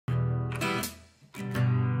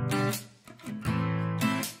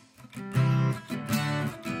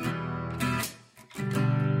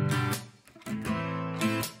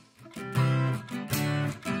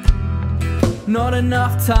Not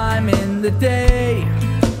enough time in the day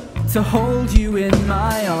to hold you in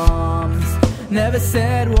my arms. Never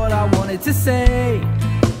said what I wanted to say,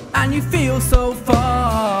 and you feel so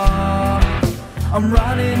far. I'm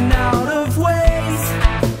running out of ways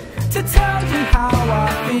to tell you how I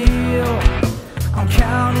feel. I'm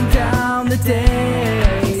counting down the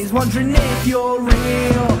days, wondering if you're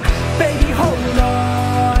real. Baby, hold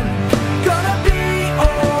on, gonna be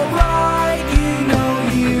alright. You know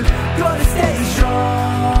you gotta stay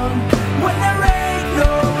strong when there ain't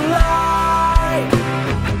no light.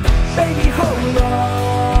 Baby, hold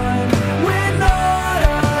on, we're not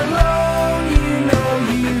alone. You know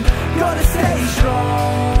you gotta stay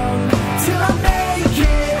strong till I make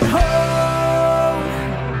it home.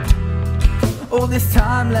 All this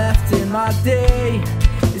time left in my day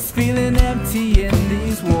is feeling empty in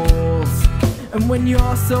these walls. And when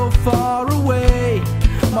you're so far away,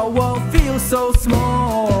 my world feels so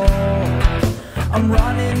small. I'm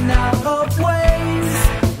running out of ways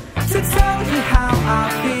to tell you how I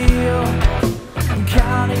feel. I'm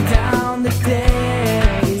counting down the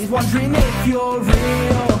days, wondering if you're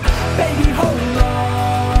real. Baby, hold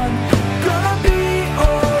on, gonna be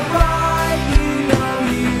alright. You know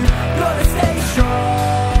you gotta stay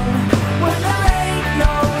strong when there ain't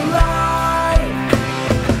no light.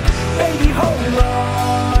 Baby, hold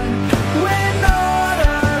on, we're not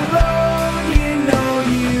alone. You know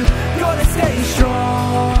you gotta stay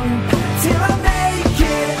strong till I make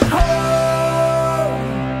it home.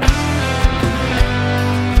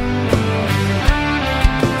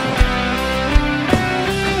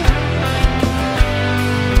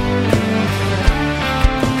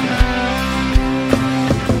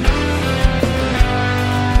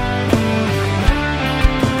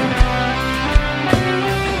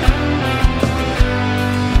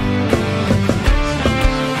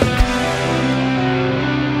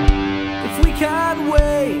 If we can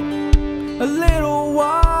wait a little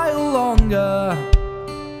while longer,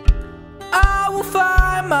 I will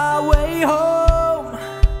find my way home.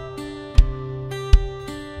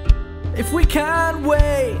 If we can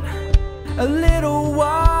wait a little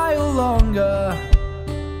while longer,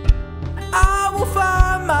 I will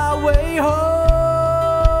find my way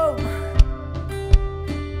home.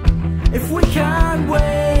 If we can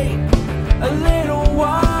wait a little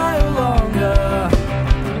while longer,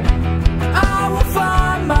 I will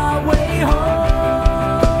find my way home.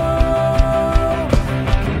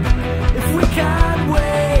 If we can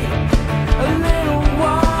wait a little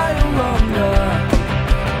while longer,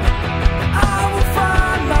 I will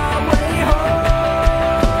find my way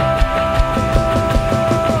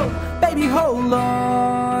home. Baby, hold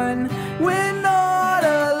on, we're not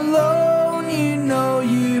alone. You know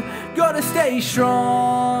you gotta stay strong